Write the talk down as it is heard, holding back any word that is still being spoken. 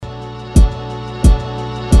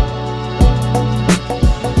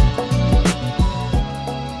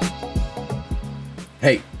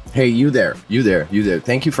Hey, you there.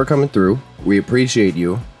 Thank you for coming through. We appreciate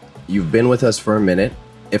you. You've been with us for a minute.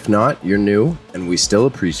 If not, you're new, and we still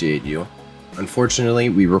appreciate you. Unfortunately,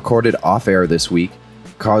 we recorded off air this week,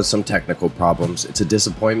 caused some technical problems. It's a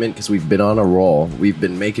disappointment because we've been on a roll. We've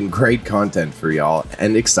been making great content for y'all,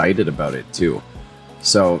 and excited about it too.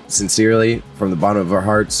 So, sincerely, from the bottom of our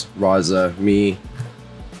hearts, Raza, me,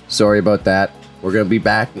 sorry about that. We're going to be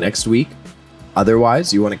back next week.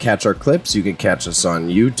 Otherwise, you want to catch our clips, you can catch us on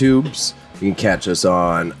YouTubes, you can catch us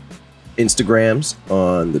on Instagrams,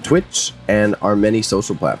 on the Twitch, and our many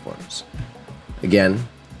social platforms. Again,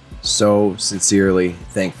 so sincerely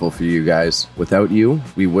thankful for you guys. Without you,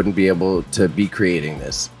 we wouldn't be able to be creating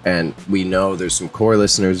this. And we know there's some core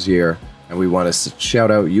listeners here, and we want to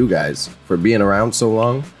shout out you guys for being around so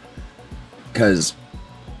long, because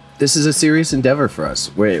this is a serious endeavor for us.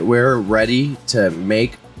 We're ready to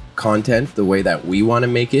make content the way that we want to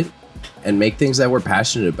make it and make things that we're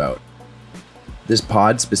passionate about. This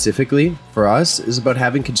pod specifically for us is about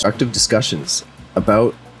having constructive discussions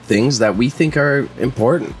about things that we think are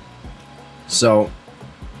important. So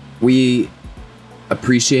we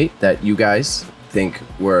appreciate that you guys think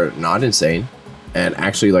we're not insane and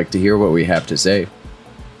actually like to hear what we have to say.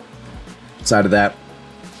 Outside of that,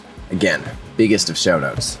 again, biggest of shout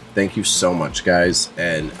outs. Thank you so much, guys,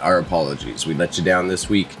 and our apologies. We let you down this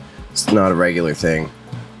week. It's not a regular thing.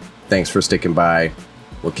 Thanks for sticking by.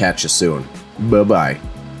 We'll catch you soon. Bye-bye.